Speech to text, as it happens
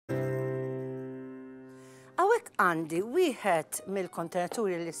għandi wieħed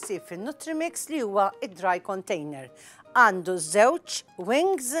mill-kontenituri li ssib fin-Nutrimix li huwa id-dry container. Għandu żewġ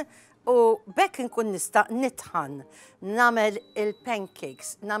wings u bekk inkun nista' nitħan, nagħmel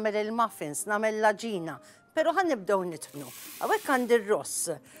il-pancakes, nagħmel il-muffins, nagħmel l-aġina, però ħanibdew nitħnu. Hawnhekk għandi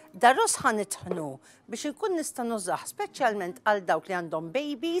r-ross. Da ross ħanitħnu biex inkun nista' nużah speċjalment għal dawk li għandhom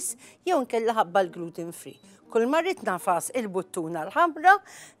babies jew inkella ħabba l-gluten free. Kull marrit nafas il-buttuna l-ħamra,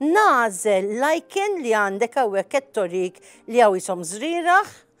 nażel lajken li għandek hawnhekk qed-torik li hawn ishom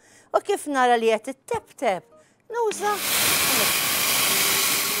żrieraħ u kif nara li qed itteb-teb nuża.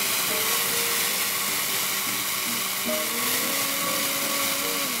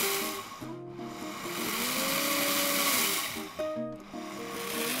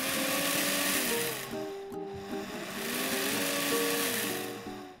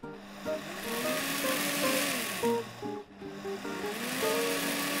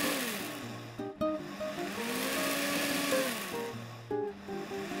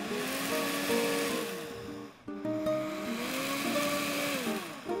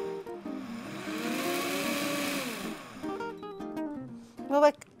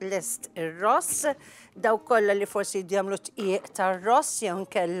 Għawek list il-ross, daw kolla li forsi jagħmlu tqiq tar-ross jew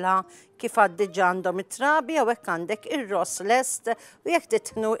nkella kif għaddi ġandhom it-trabi, għawek għandek il-ross lest u jekk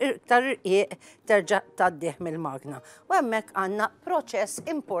titħnu iktar irqiq terġa' taddih mill-magna. U hemmhekk għandna proċess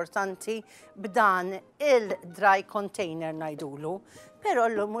importanti b'dan il-dry container ngħidulu, però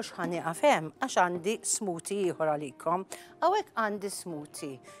llum mhux ħanieqaf hemm għax għandi smoothie ieħor għalikom. Hawnhekk għandi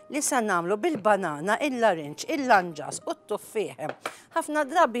smoothie li se nagħmlu bil-banana, il-larinċ, il-lanġas u t-tuffieħ. Ħafna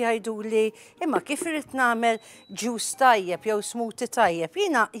drabi jgħiduli imma kif irid nagħmel juice tajjeb jew smoothie tajjeb.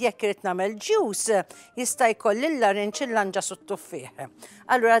 Jiena jekk irid nagħmel juice jista' jkolli il-larinċ, il-lanġas u t-tuffieħ.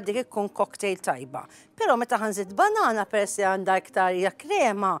 Allura dik ikun cocktail tajba. Però meta ħanżid banana peress li għandha iktar hija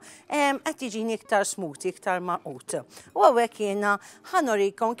krema, qed jiġini iktar smoothie, iktar maqut. U hawnhekk jiena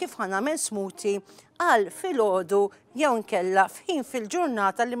ħanorikom kif ħanagħmel smoothie għal filgħodu jew nkella f'ħin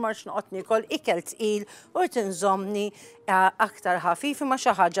fil-ġurnata li marx noqgħod nikol ikel tqil u tinżommni aktar ħafif ma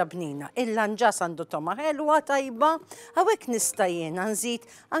xi ħaġa bnina. Il-lanġas għandu toma ħelwa tajba, hawnhekk nista' jiena nżid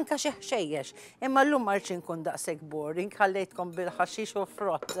anke xi ħxejjex. Imma llum ma rridx inkun daqshekk boring, ħallejtkom bil-ħaxix u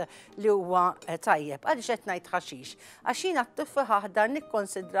frott li huwa tajjeb. Għaliex qed ngħid ħaxix? Għax jiena t-tuffaħ aħdar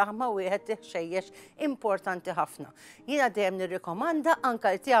nikkonsidrah ma wieħed ħxejjex importanti ħafna. Jiena dejjem nirrikomanda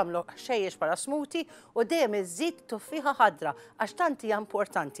anke li tagħmlu ħxejjex bħala smoothie u dejjem iżid tuffiħa ħadra għax tant hija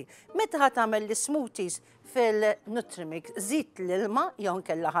importanti. Meta ħadd tagħmel l-smoothies fil-Nutrimix żid l-ilma jew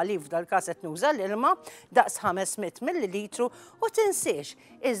nkella ħalib dal-każ qed nuża l-ilma daqs 500 millilitru u tinsiex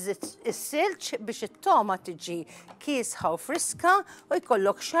iżid is-silġ biex it-toma tiġi kiesħa u friska u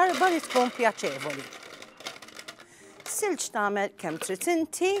jkollok xarba li tkun pjaċevoli. Silġ tagħmel kemm trid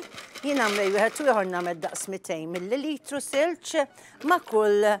inti, jien għamlej wieħed u ieħor nagħmel daqs 200 millilitru silġ ma'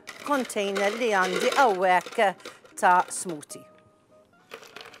 kull container li għandi hawnhekk ta' smoothie.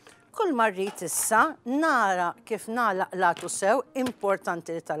 Kull marrit issa nara kif nalaqlatu sew,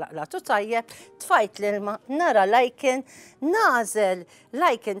 importanti li talaqlatu tajjeb, tfajt l-ilma, nara lajken, nażel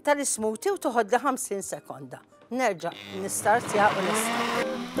lajken tal-smoothie u toħodli 50 sekonda. Nerġa' nistartja u nista'.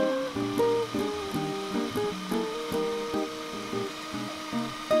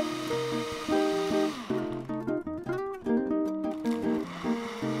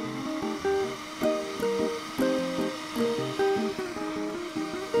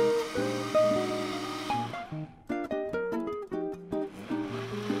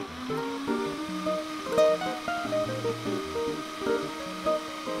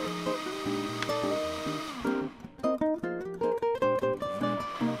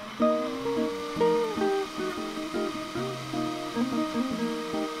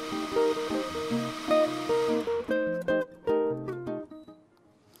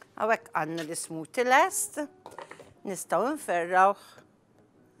 Hawnhekk għandna l-smoothie lest, nistgħu nferrawh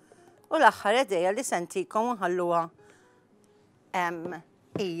u l-aħħar idea li sentikom nħalluha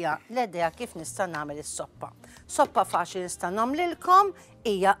hija l-idea kif nista' nagħmel is-soppa. Soppa faċli nista' nagħmlilkom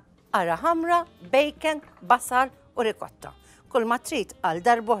hija qara ħamra, bacon, basal u ricotta. Kull ma trid għal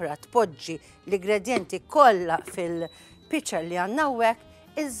darb'oħra tpoġġi l-ingredjenti kollha fil-pitcher li għandna hawnhekk,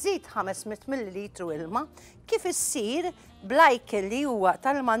 iżżid 500 millilitru ilma kif issir blajken li huwa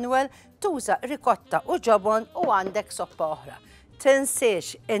tal-manwel tuża ricotta u ġobon u għandek soppa oħra.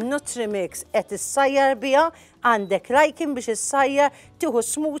 Tinsiex in-Nutrimix qed issajjar biha, għandek lajkin biex issajjar tieħu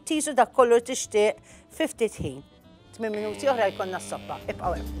smoothies u dak kollu tixtieq fi ftit ħin. 8 minuti oħra jkollna s-soppa.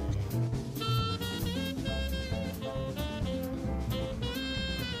 Ibqgħu hemm.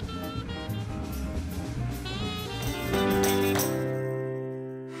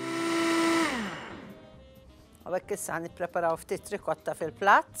 Għawek issa nippreparaw ftit ricotta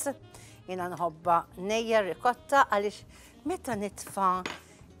fil-platt. Jina nħobba nejja ricotta għalix meta nitfa'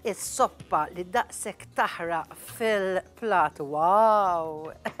 is-soppa li daqsek taħraq fil-platt. Wow!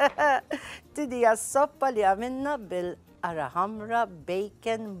 Tidija s-soppa li għamilna bil-qara ħamra,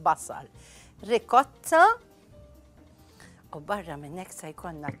 bacon, basal. Ricotta u barra minnek se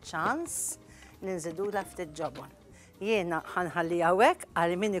jkollna ċans ninżidula ftit ġabon. Jiena ħanħalli hawnhekk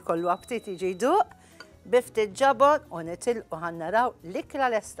għal min ikollu aptit jiġi jduq biftit ġabon u nitilqu ħannaraw l-ikla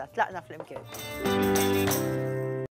lesta tlaqna flimkien.